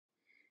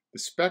The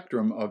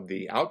spectrum of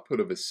the output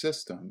of a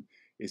system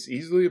is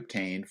easily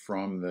obtained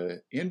from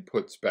the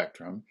input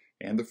spectrum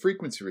and the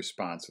frequency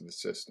response of the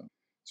system.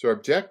 So our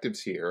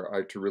objectives here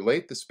are to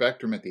relate the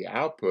spectrum at the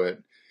output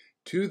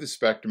to the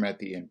spectrum at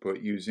the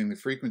input using the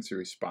frequency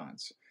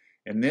response.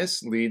 And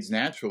this leads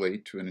naturally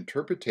to an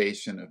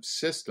interpretation of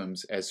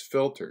systems as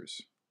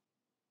filters.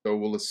 So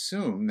we'll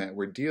assume that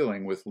we're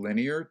dealing with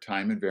linear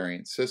time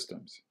invariant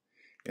systems.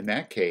 In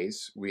that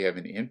case, we have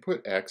an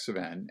input x of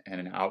n and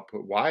an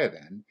output y of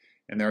n,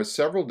 and there are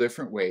several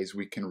different ways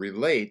we can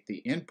relate the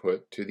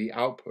input to the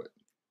output.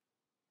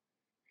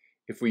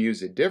 If we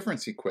use a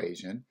difference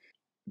equation,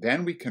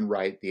 then we can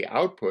write the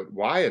output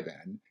y of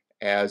n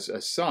as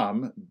a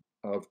sum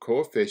of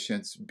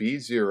coefficients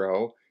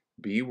b0,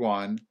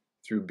 b1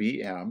 through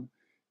bm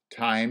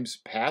times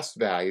past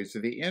values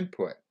of the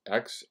input,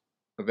 x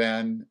of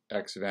n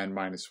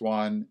minus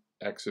 1,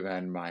 x of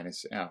n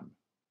minus m.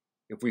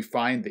 If we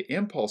find the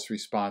impulse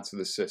response of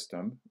the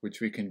system, which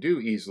we can do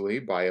easily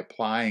by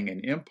applying an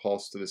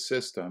impulse to the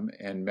system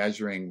and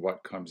measuring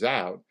what comes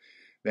out,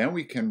 then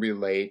we can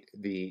relate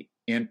the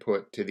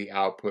input to the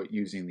output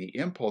using the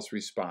impulse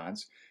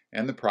response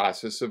and the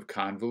process of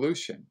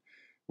convolution,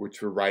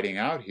 which we're writing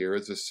out here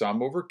as a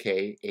sum over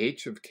k,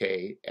 h of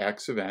k,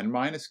 x of n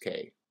minus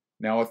k.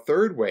 Now a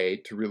third way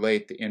to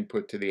relate the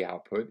input to the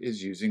output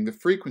is using the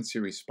frequency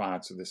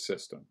response of the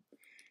system.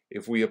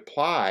 If we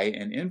apply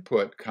an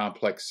input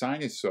complex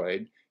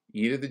sinusoid,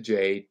 e to the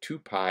j 2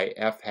 pi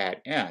f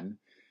hat n,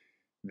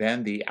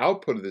 then the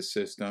output of the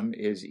system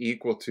is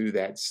equal to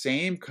that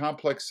same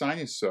complex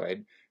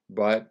sinusoid,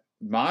 but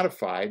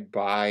modified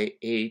by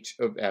h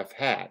of f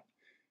hat.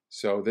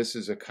 So this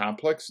is a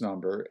complex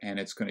number, and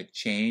it's going to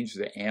change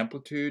the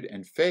amplitude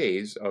and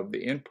phase of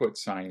the input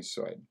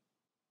sinusoid.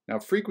 Now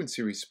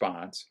frequency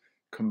response,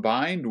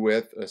 combined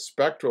with a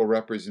spectral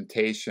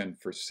representation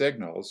for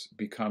signals,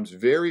 becomes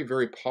very,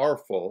 very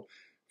powerful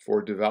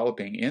for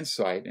developing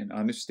insight and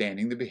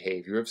understanding the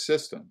behavior of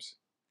systems.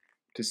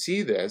 To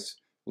see this,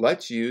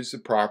 let's use the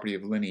property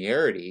of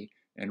linearity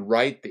and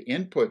write the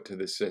input to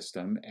the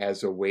system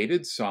as a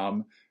weighted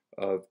sum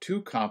of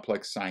two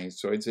complex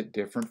sinusoids at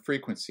different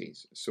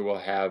frequencies. So we'll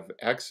have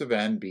x of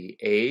n be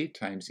a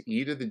times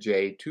e to the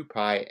j 2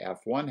 pi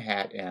f1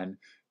 hat n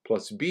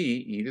plus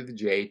b e to the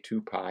j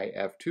 2 pi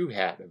f2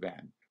 hat of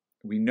n.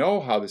 We know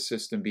how the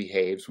system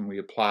behaves when we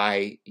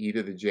apply e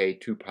to the j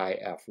 2 pi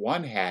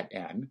f1 hat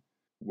n.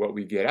 What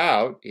we get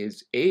out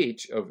is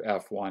h of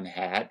f1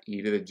 hat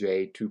e to the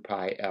j 2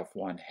 pi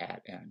f1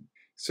 hat n.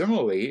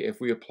 Similarly,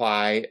 if we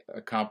apply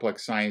a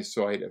complex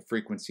sinusoid of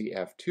frequency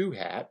f2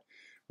 hat,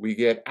 we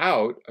get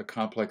out a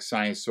complex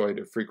sinusoid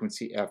of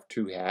frequency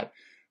f2 hat,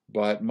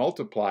 but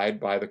multiplied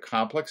by the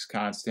complex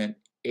constant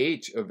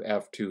h of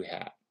f2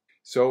 hat.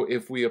 So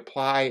if we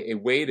apply a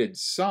weighted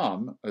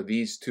sum of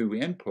these two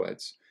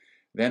inputs,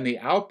 then the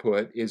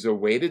output is a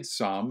weighted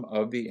sum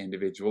of the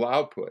individual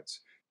outputs.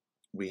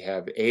 We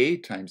have a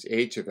times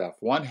h of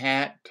f1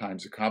 hat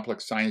times a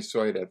complex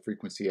sinusoid at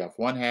frequency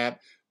f1 hat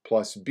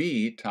plus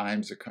b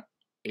times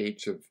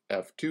h of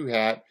f2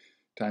 hat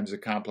times a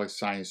complex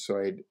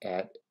sinusoid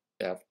at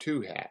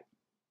f2 hat.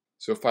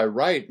 So if I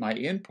write my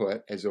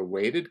input as a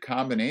weighted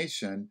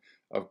combination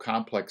of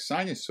complex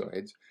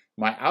sinusoids,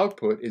 my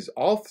output is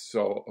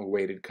also a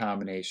weighted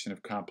combination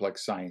of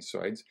complex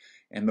sinusoids,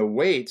 and the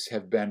weights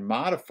have been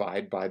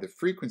modified by the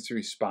frequency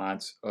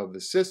response of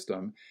the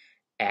system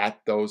at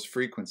those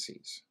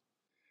frequencies.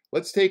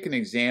 Let's take an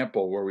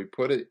example where we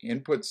put an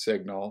input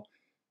signal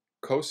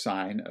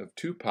cosine of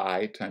 2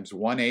 pi times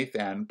 1/8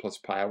 n plus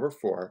pi over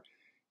 4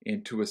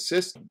 into a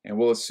system, and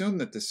we'll assume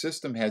that the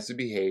system has a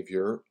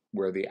behavior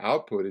where the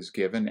output is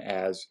given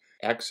as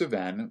x of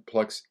n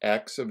plus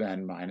x of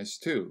n minus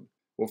 2.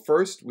 Well,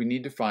 first we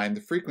need to find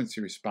the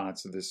frequency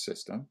response of this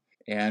system,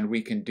 and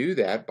we can do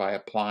that by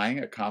applying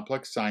a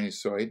complex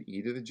sinusoid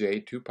e to the j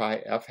 2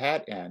 pi f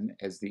hat n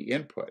as the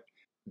input.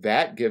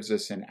 That gives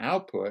us an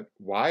output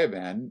y of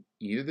n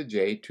e to the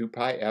j 2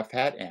 pi f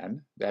hat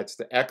n, that's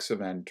the x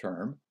of n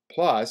term,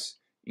 plus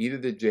e to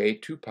the j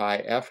 2 pi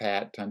f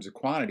hat times a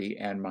quantity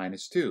n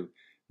minus 2.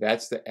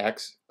 That's the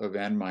x of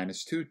n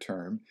minus 2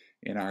 term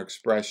in our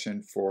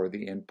expression for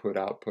the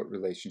input-output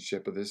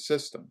relationship of this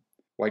system.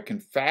 Well, I can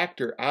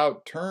factor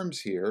out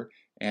terms here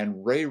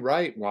and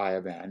rewrite y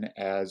of n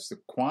as the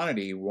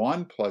quantity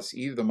 1 plus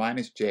e to the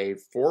minus j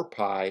 4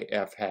 pi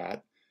f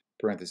hat,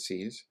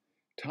 parentheses,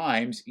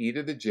 times e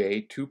to the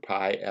j 2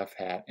 pi f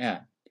hat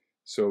n.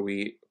 So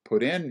we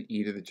put in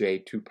e to the j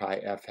 2 pi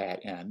f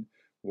hat n.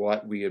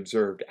 What we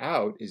observed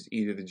out is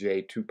e to the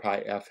j 2 pi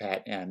f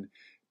hat n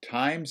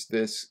times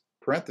this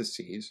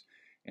parentheses,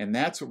 and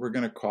that's what we're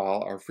going to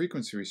call our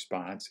frequency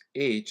response,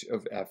 h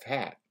of f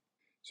hat.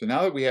 So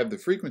now that we have the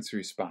frequency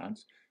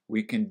response,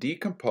 we can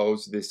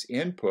decompose this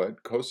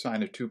input,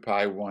 cosine of 2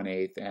 pi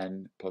 1/8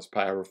 n plus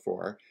pi over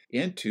 4,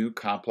 into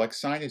complex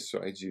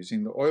sinusoids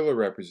using the Euler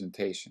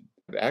representation.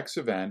 X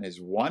of n is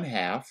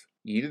 1/2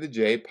 e to the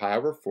j pi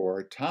over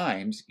 4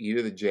 times e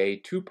to the j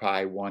 2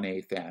 pi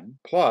 1/8 n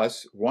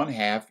plus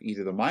 1/2 e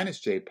to the minus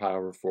j pi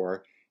over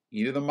 4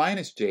 e to the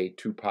minus j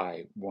 2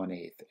 pi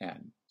 1/8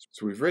 n.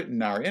 So we've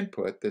written our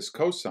input, this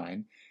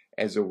cosine,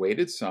 as a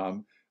weighted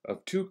sum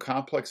of two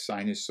complex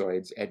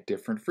sinusoids at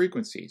different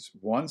frequencies.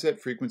 One's at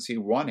frequency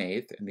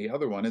 1/8 and the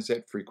other one is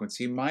at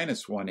frequency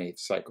minus 1/8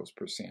 cycles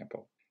per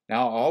sample.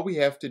 Now all we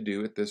have to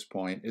do at this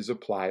point is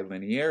apply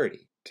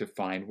linearity to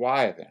find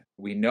y of n.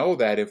 We know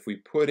that if we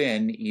put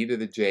in e to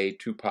the j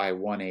 2 pi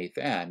 1/8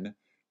 n,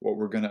 what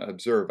we're going to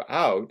observe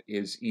out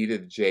is e to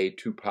the j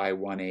 2 pi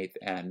 1/8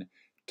 n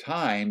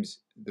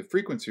times the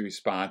frequency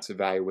response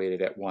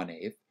evaluated at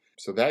 1/8.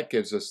 So that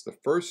gives us the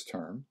first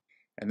term.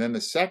 And then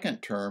the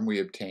second term we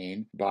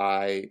obtain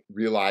by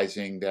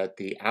realizing that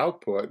the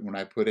output, when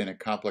I put in a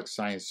complex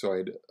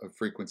sinusoid of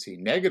frequency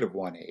negative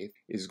 1/8,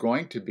 is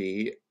going to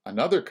be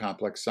another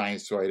complex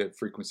sinusoid at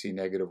frequency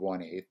negative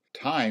 1/8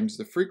 times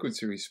the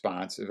frequency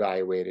response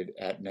evaluated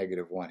at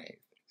negative 1/8.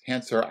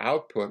 Hence our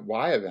output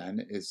y of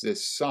n is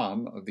this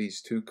sum of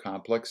these two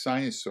complex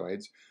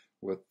sinusoids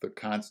with the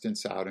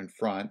constants out in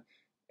front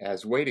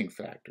as weighting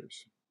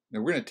factors. Now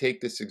we're going to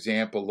take this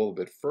example a little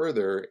bit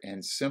further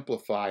and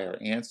simplify our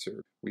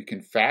answer. We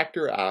can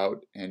factor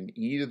out an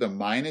e to the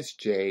minus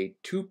j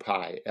 2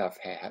 pi f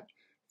hat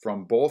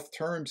from both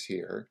terms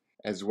here,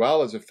 as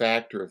well as a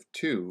factor of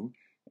 2,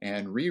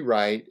 and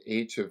rewrite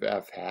h of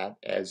f hat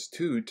as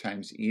 2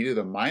 times e to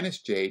the minus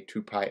j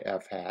 2 pi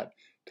f hat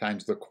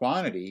times the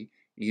quantity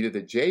e to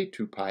the j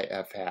 2 pi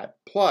f hat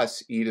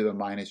plus e to the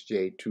minus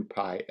j 2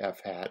 pi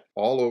f hat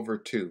all over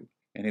 2.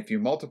 And if you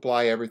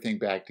multiply everything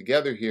back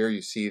together here,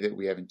 you see that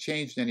we haven't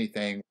changed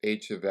anything.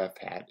 H of f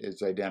hat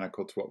is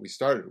identical to what we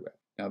started with.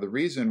 Now the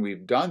reason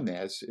we've done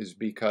this is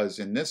because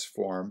in this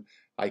form,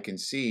 I can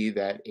see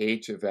that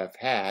h of f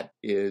hat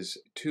is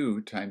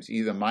 2 times e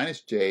to the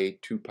minus j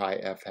 2 pi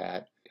f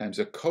hat times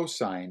a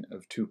cosine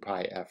of 2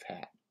 pi f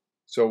hat.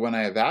 So when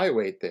I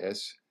evaluate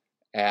this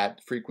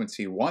at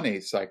frequency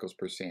 1/8 cycles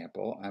per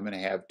sample, I'm going to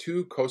have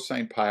 2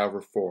 cosine pi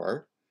over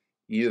 4,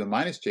 e to the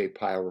minus j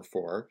pi over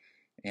 4,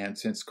 and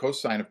since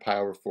cosine of pi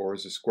over 4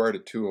 is the square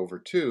root of 2 over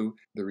 2,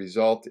 the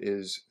result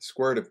is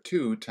square root of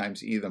 2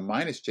 times e to the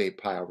minus j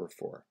pi over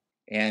 4.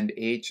 And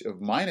h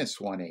of minus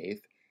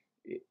 1/8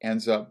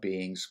 ends up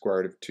being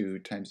square root of 2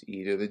 times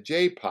e to the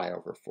j pi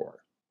over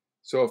 4.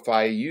 So if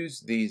I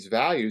use these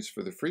values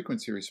for the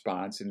frequency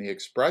response in the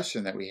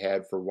expression that we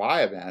had for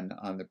y of n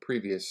on the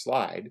previous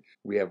slide,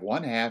 we have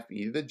 1/2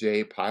 e to the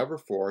j pi over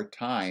 4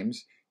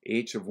 times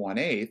h of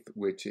 1/8,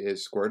 which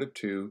is square root of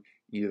 2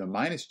 e to the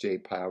minus j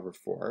pi over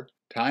 4,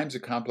 times a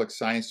complex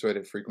sinusoid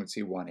at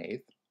frequency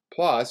 1/8,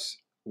 plus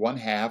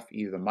 1/2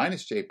 e to the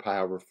minus j pi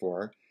over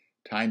 4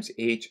 times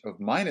h of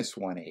minus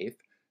 1/8,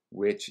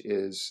 which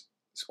is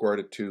square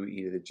root of 2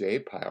 e to the j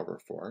pi over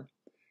 4,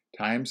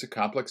 times a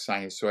complex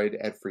sinusoid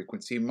at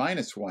frequency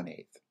minus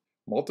 1/8.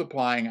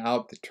 Multiplying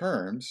out the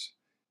terms,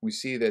 we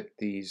see that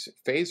these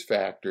phase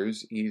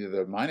factors, e to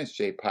the minus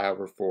j pi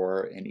over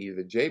 4 and e to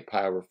the j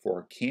pi over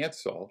 4,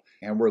 cancel,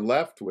 and we're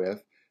left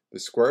with the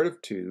square root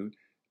of 2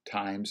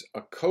 times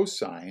a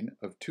cosine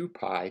of 2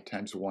 pi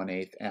times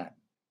 1/8 n.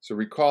 So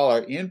recall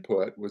our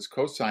input was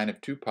cosine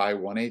of 2 pi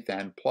 1/8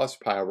 n plus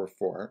pi over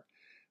 4.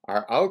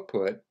 Our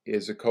output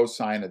is a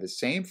cosine of the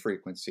same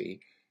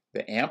frequency.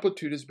 The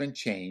amplitude has been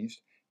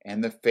changed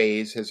and the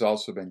phase has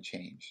also been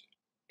changed.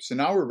 So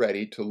now we're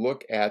ready to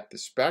look at the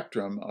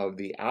spectrum of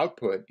the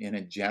output in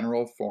a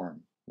general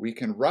form. We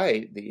can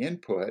write the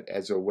input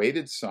as a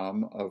weighted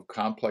sum of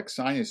complex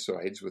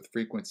sinusoids with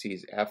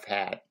frequencies f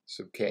hat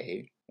sub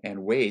k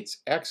and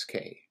weights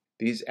xk.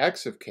 These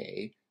x of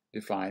k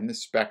define the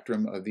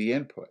spectrum of the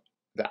input.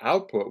 The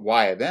output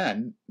y of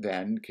n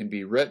then can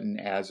be written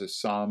as a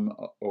sum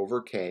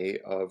over k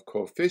of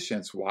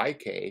coefficients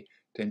yk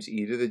times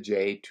e to the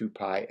j 2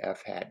 pi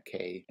f hat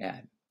k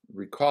n.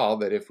 Recall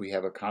that if we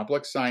have a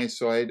complex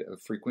sinusoid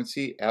of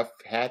frequency f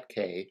hat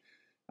k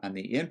on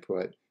the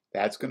input,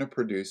 that's going to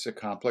produce a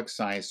complex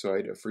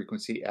sinusoid of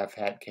frequency f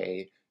hat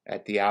k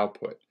at the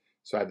output.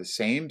 So I have the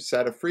same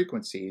set of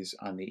frequencies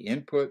on the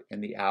input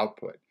and the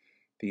output.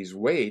 These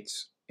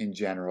weights, in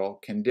general,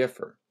 can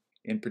differ.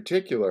 In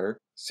particular,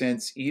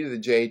 since e to the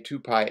j 2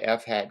 pi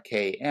f hat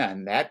k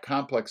n, that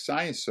complex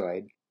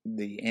sinusoid,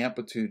 the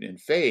amplitude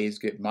and phase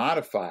get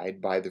modified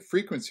by the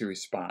frequency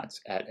response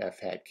at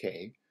f hat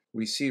k,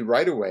 we see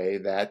right away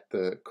that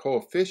the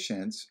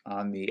coefficients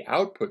on the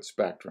output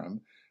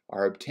spectrum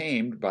are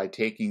obtained by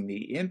taking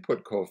the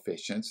input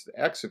coefficients, the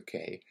x of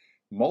k,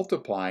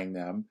 multiplying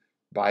them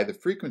by the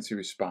frequency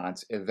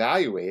response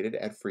evaluated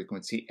at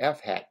frequency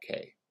f hat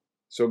k.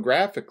 So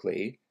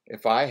graphically,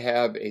 if I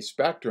have a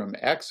spectrum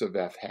x of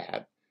f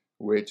hat,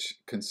 which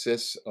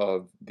consists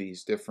of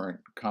these different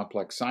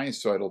complex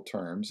sinusoidal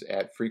terms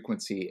at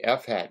frequency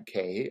f hat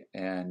k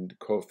and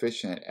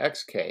coefficient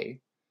xk,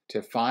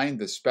 to find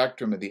the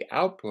spectrum of the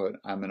output,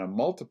 I'm going to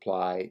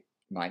multiply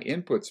my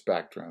input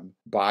spectrum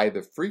by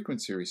the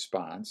frequency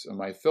response of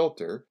my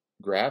filter,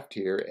 graphed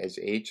here as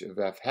h of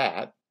f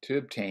hat, to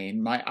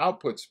obtain my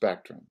output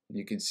spectrum.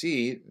 You can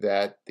see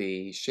that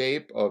the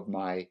shape of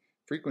my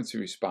frequency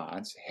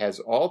response has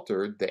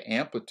altered the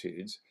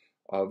amplitudes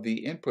of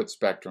the input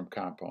spectrum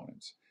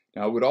components.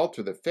 Now it would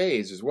alter the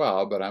phase as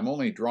well, but I'm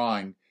only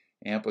drawing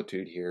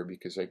amplitude here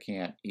because I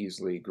can't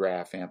easily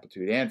graph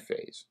amplitude and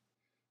phase.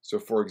 So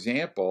for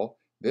example,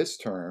 this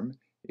term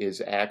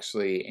is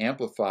actually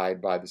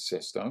amplified by the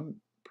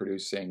system,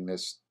 producing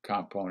this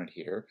component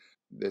here.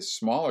 This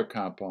smaller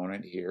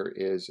component here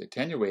is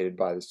attenuated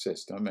by the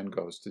system and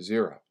goes to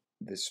 0.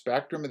 The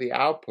spectrum of the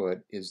output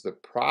is the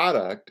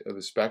product of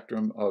the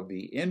spectrum of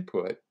the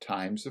input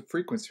times the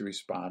frequency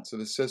response of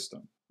the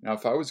system. Now,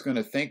 if I was going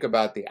to think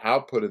about the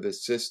output of the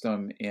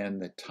system in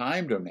the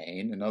time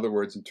domain, in other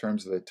words, in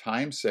terms of the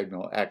time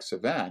signal x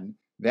of n,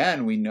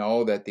 then we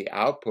know that the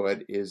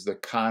output is the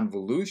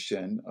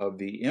convolution of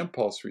the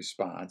impulse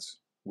response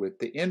with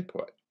the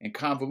input. And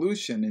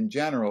convolution in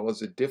general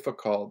is a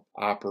difficult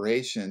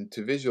operation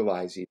to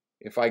visualize.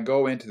 If I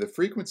go into the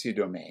frequency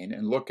domain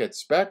and look at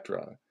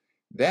spectra,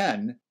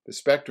 then the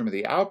spectrum of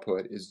the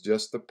output is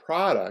just the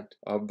product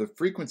of the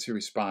frequency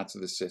response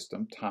of the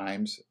system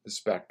times the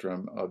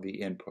spectrum of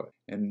the input.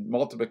 And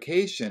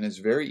multiplication is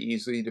very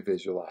easy to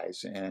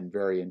visualize and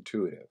very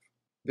intuitive.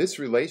 This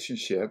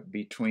relationship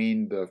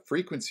between the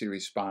frequency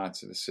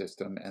response of the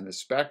system and the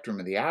spectrum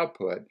of the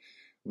output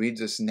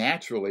leads us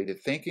naturally to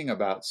thinking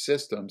about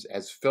systems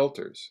as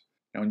filters.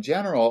 Now, in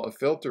general, a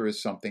filter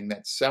is something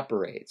that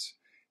separates.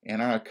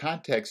 And in our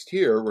context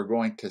here, we're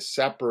going to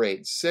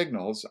separate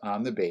signals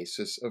on the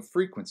basis of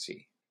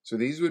frequency. So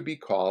these would be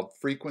called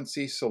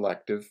frequency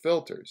selective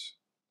filters.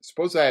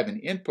 Suppose I have an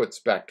input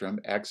spectrum,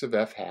 x of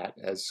f hat,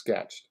 as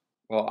sketched.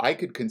 Well, I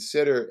could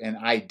consider an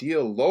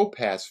ideal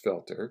low-pass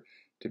filter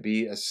to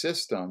be a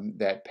system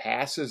that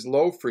passes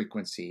low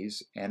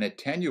frequencies and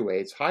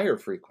attenuates higher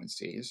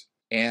frequencies.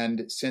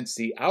 And since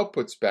the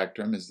output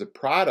spectrum is the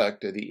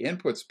product of the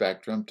input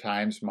spectrum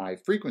times my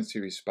frequency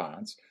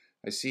response,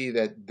 I see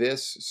that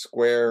this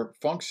square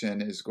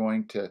function is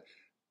going to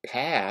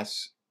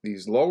pass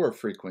these lower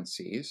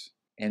frequencies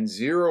and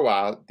zero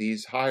out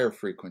these higher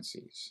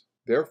frequencies.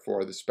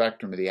 Therefore, the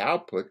spectrum of the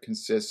output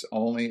consists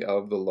only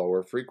of the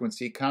lower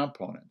frequency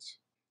components.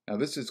 Now,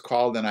 this is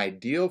called an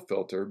ideal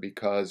filter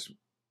because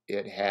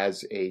it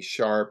has a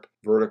sharp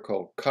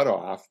vertical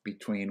cutoff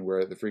between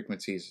where the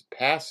frequencies it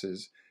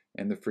passes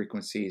and the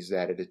frequencies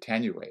that it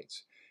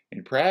attenuates.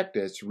 In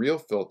practice, real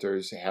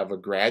filters have a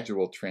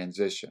gradual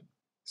transition.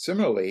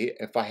 Similarly,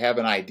 if I have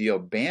an ideal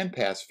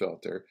bandpass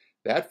filter,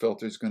 that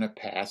filter is going to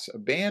pass a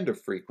band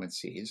of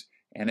frequencies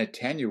and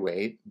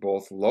attenuate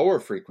both lower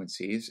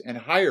frequencies and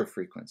higher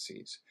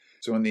frequencies.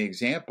 So in the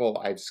example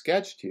I've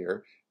sketched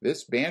here,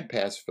 this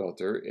bandpass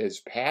filter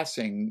is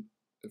passing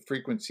the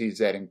frequencies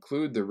that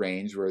include the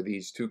range where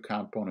these two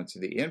components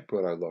of the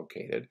input are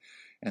located,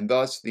 and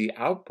thus the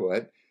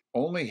output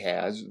only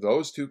has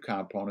those two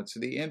components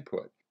of the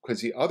input,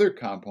 because the other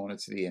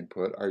components of the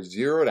input are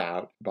zeroed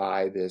out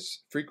by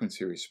this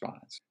frequency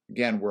response.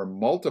 Again, we're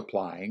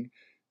multiplying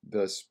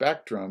the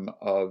spectrum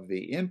of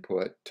the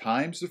input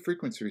times the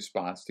frequency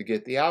response to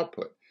get the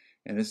output.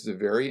 And this is a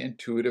very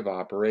intuitive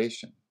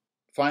operation.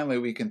 Finally,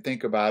 we can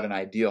think about an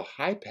ideal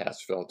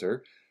high-pass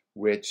filter,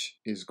 which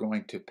is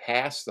going to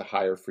pass the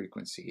higher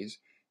frequencies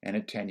and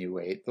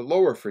attenuate the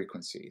lower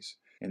frequencies.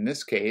 In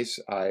this case,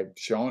 I've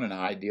shown an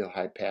ideal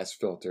high-pass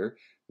filter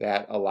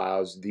that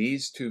allows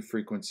these two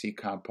frequency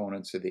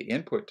components of the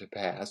input to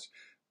pass,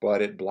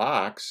 but it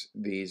blocks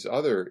these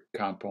other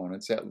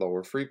components at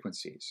lower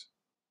frequencies.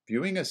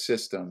 Viewing a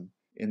system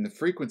in the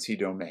frequency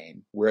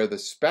domain where the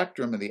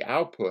spectrum of the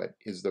output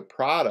is the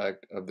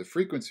product of the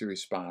frequency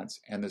response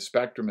and the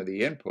spectrum of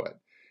the input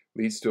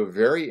leads to a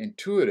very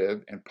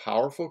intuitive and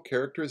powerful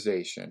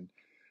characterization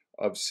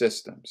of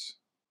systems.